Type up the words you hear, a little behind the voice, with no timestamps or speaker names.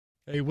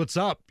Hey, what's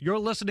up? You're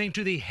listening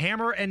to the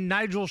Hammer and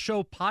Nigel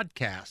Show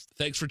podcast.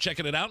 Thanks for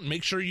checking it out, and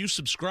make sure you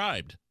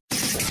subscribed.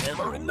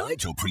 Hammer and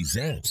Nigel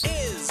presents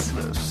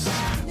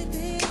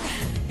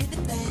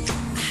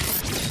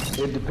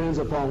It depends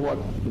upon what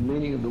the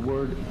meaning of the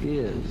word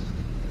is.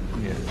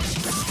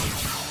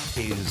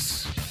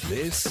 Is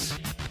this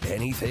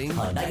anything?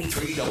 On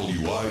 93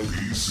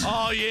 WIBC.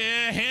 Oh,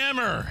 yeah,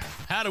 Hammer.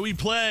 How do we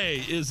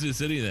play Is This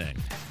Anything?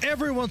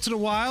 Every once in a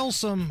while,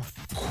 some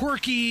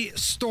quirky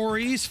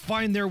stories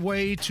find their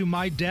way to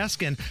my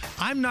desk, and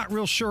I'm not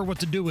real sure what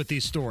to do with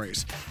these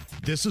stories.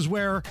 This is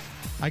where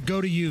I go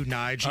to you,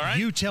 Nige. All right.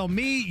 You tell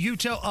me, you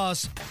tell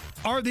us,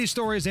 are these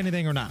stories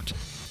anything or not?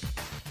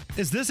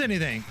 Is this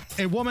anything?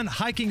 A woman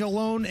hiking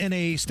alone in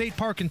a state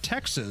park in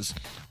Texas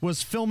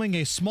was filming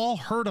a small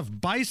herd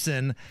of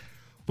bison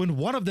when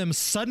one of them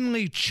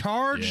suddenly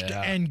charged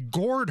and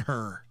gored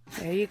her.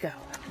 There you go.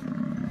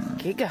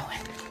 Keep going.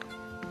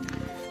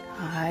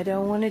 I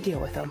don't want to deal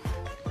with them.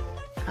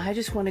 I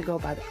just want to go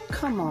by the...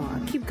 Come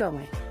on, keep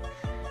going.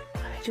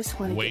 I just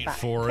want to Wait get by.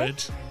 for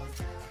it.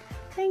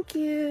 Thank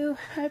you.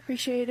 I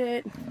appreciate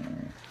it.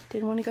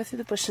 Didn't want to go through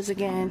the bushes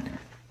again.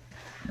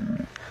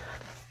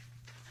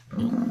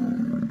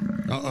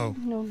 Uh-oh.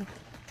 No.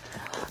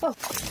 Oh.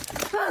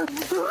 Oh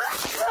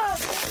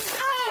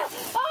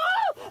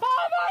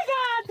my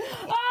God!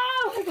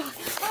 Oh my God!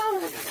 Oh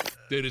my God!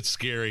 Dude, it's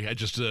scary. I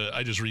just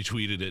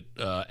retweeted it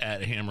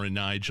at Hammer and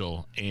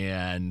Nigel,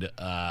 and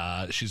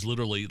she's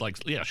literally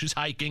she's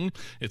hiking.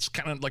 It's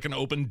kind of like an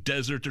open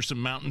desert. There's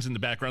some mountains in the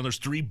background. There's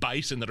 3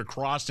 bison that are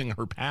crossing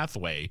her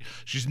pathway.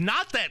 She's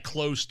not that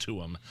close to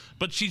them,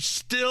 but she's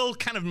still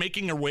kind of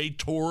making her way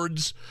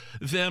towards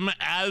them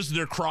as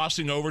they're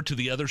crossing over to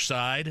the other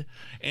side,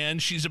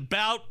 and she's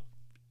about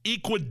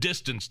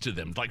equidistant to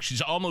them. Like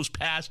she's almost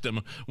past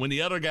them when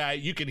the other guy,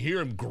 you can hear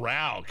him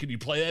growl. Can you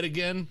play that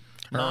again?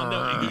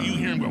 No, you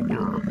hear him go.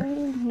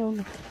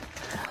 No.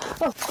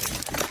 Oh.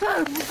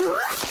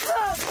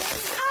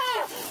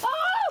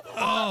 Oh.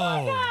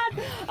 My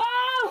God.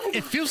 Oh.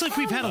 It feels like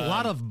we've had a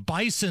lot of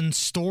bison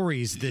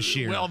stories this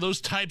year. Well, those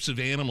types of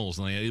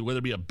animals, whether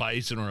it be a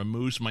bison or a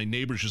moose, my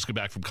neighbors just got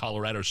back from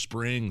Colorado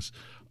Springs,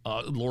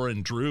 Laura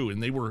and Drew,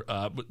 and they were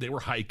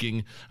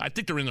hiking. I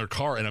think they're in their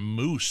car, and a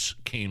moose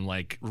came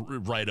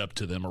right up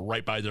to them or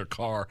right by their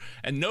car.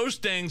 And those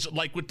things,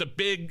 like with the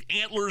big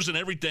antlers and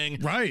everything,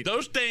 right?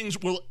 Those things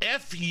will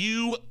F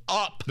you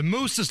up. The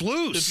moose is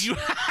loose.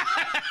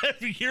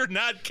 If you're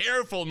not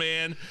careful,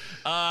 man.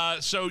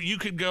 So you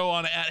could go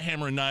on at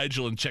Hammer and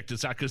Nigel and check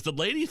this out, because the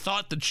lady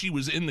thought that she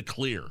was in the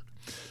clear.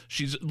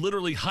 She's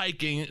literally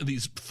hiking.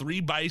 These 3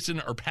 bison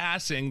are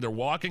passing. They're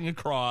walking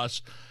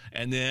across,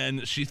 and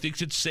then she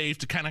thinks it's safe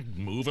to kind of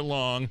move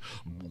along.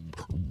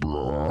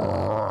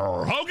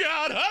 Oh,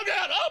 God,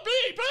 oh,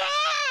 beep.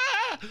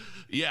 Ah!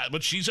 Yeah,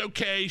 but she's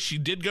okay. She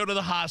did go to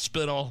the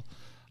hospital.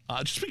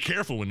 Just be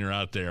careful when you're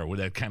out there with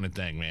that kind of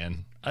thing,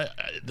 man.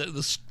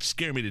 This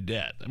scare me to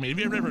death. I mean, have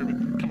you ever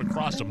come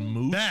across a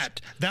moose?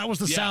 That was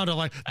the sound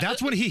of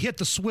that's when he hit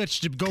the switch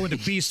to go into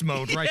beast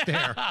mode right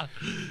there.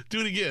 Do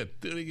it again.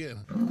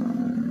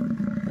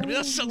 I mean,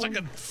 that sounds like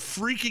a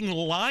freaking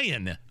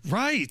lion.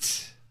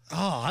 Right.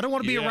 Oh, I don't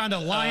want to be around a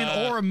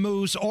lion or a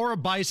moose or a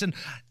bison.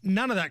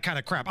 None of that kind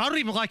of crap. I don't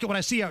even like it when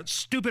I see a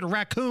stupid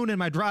raccoon in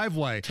my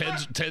driveway.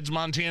 Ted's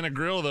Montana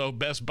Grill, though,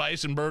 best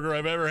bison burger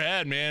I've ever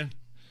had, man.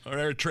 Or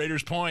there at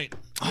Trader's Point.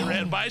 You ever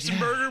had bison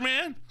burger,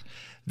 man?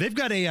 They've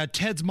got a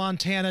Ted's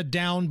Montana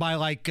down by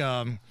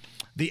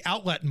the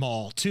outlet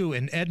mall too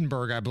in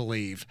Edinburgh, I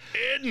believe.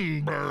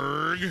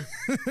 Edinburgh.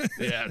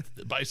 Yeah,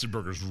 the bison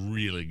burger's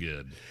really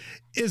good.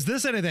 Is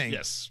this anything?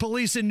 Yes.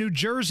 Police in New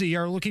Jersey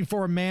are looking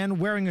for a man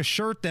wearing a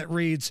shirt that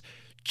reads,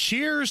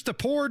 "Cheers to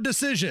poor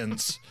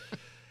decisions."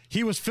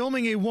 He was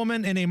filming a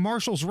woman in a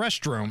Marshall's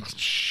restroom.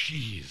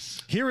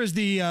 Jeez. Here is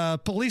the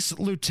police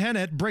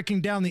lieutenant breaking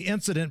down the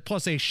incident,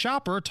 plus a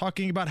shopper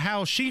talking about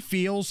how she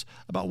feels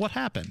about what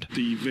happened.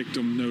 The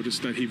victim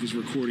noticed that he was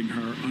recording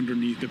her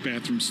underneath the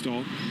bathroom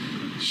stall.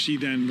 She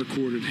then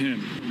recorded him.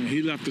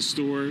 He left the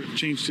store,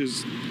 changed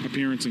his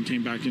appearance, and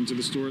came back into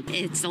the store.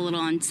 It's a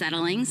little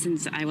unsettling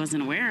since I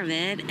wasn't aware of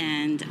it,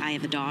 and I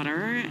have a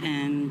daughter,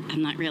 and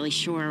I'm not really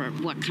sure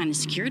what kind of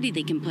security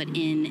they can put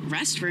in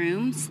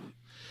restrooms.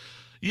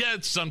 Yeah,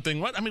 it's something.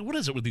 What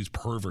is it with these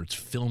perverts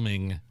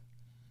filming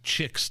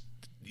chicks,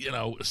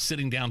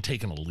 sitting down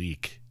taking a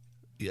leak,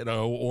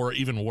 or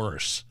even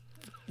worse?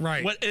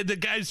 Right. What the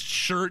guy's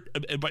shirt,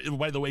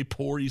 by the way,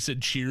 poor, he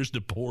said cheers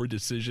to poor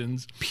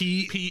decisions.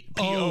 P-O-U-R.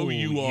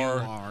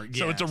 Yes.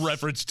 So it's a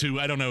reference to,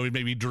 I don't know,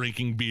 maybe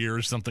drinking beer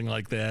or something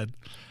like that.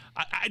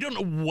 I don't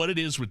know what it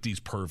is with these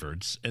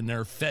perverts and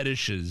their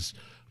fetishes,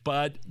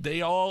 but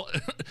they all...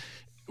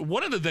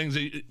 One of the things,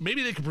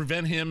 maybe they could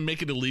prevent him,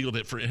 make it illegal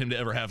for him to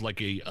ever have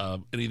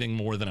anything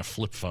more than a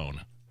flip phone.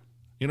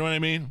 You know what I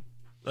mean?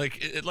 Like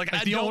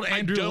the old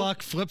Andrew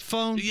Luck flip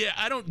phone? Yeah,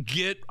 I don't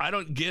get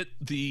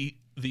the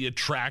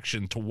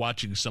attraction to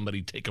watching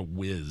somebody take a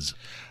whiz.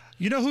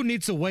 You know who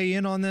needs to weigh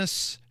in on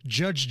this?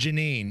 Judge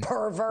Janine.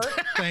 Pervert.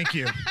 Thank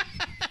you.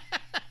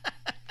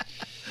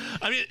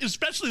 I mean,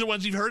 especially the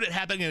ones you've heard it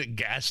happening at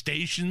gas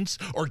stations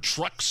or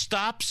truck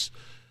stops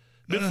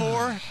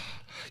before.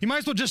 You might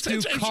as well just do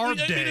carb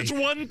day. I mean, it's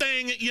one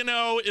thing,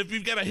 if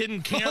you've got a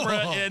hidden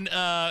camera in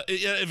a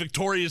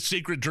Victoria's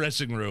Secret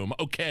dressing room.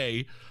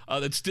 Okay,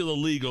 that's still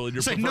illegal, and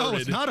you're perverted. No,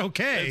 it's not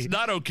okay. It's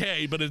not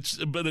okay, but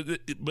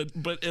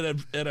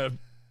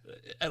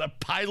at a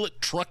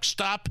pilot truck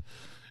stop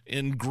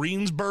in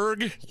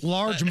Greensburg,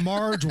 large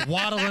Marge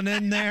waddling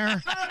in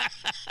there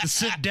to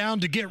sit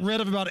down to get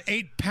rid of about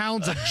 8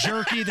 pounds of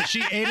jerky that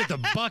she ate at the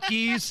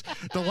Buc-ee's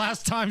the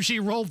last time she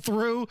rolled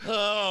through.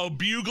 Oh,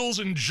 bugles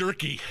and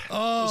jerky.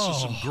 Oh, this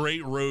is some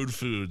great road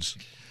foods.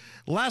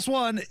 Last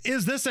one.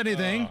 Is this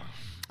anything?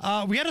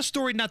 We had a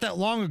story not that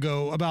long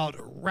ago about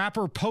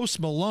rapper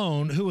Post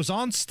Malone, who was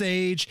on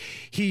stage.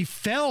 He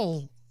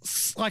fell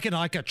like in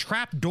a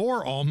trap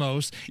door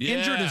almost,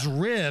 injured his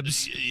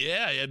ribs.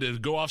 Yeah, he had to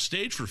go off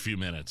stage for a few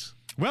minutes.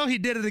 Well, he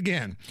did it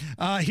again.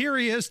 Here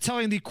he is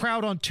telling the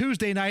crowd on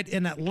Tuesday night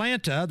in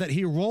Atlanta that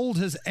he rolled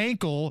his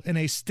ankle in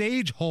a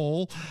stage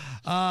hole.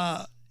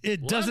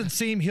 It doesn't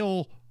seem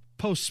he'll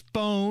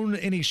postpone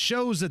any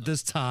shows at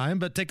this time,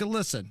 but take a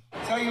listen.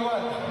 Tell you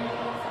what,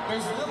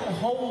 there's little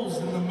holes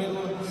in the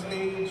middle of the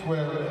stage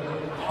where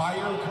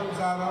fire comes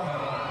out of.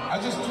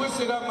 I just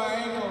twisted up my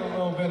ankle a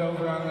little bit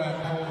over on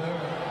that hole there.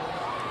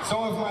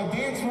 So if my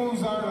dance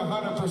moves aren't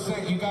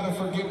 100%, you got to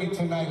forgive me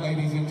tonight,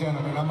 ladies and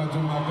gentlemen. I'm going to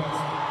do my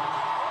best.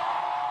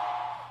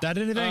 That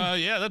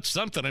anything? Yeah, that's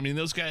something. I mean,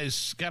 those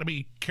guys got to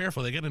be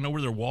careful. They got to know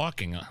where they're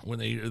walking when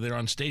they're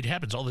on stage. It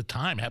happens all the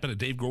time. It happened to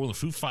Dave Grohl and the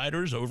Foo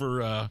Fighters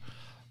over,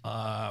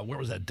 where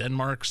was that?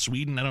 Denmark,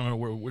 Sweden? I don't know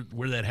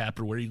where that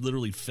happened, where he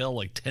literally fell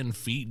like 10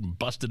 feet and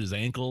busted his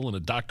ankle, and a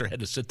doctor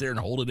had to sit there and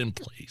hold it in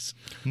place.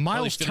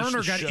 Miles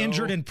Turner got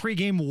injured in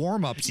pregame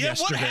warm-ups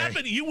yesterday. What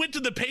happened? You went to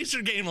the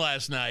Pacer game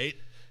last night,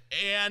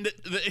 and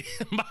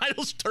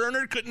Miles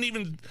Turner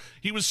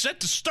he was set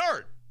to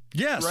start.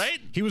 Yes. Right?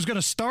 He was going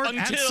to start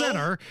at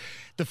center.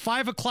 The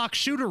 5 o'clock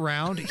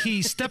shoot-around,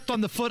 he stepped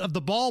on the foot of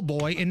the ball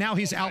boy, and now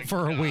he's out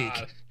for a week.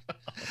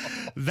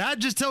 That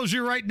just tells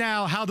you right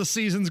now how the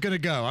season's going to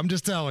go. I'm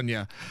just telling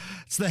you.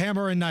 It's the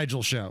Hammer and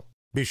Nigel Show.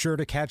 Be sure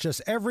to catch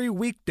us every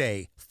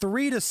weekday,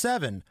 3 to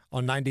 7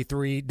 on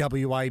 93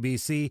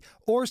 WIBC,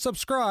 or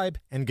subscribe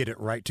and get it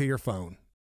right to your phone.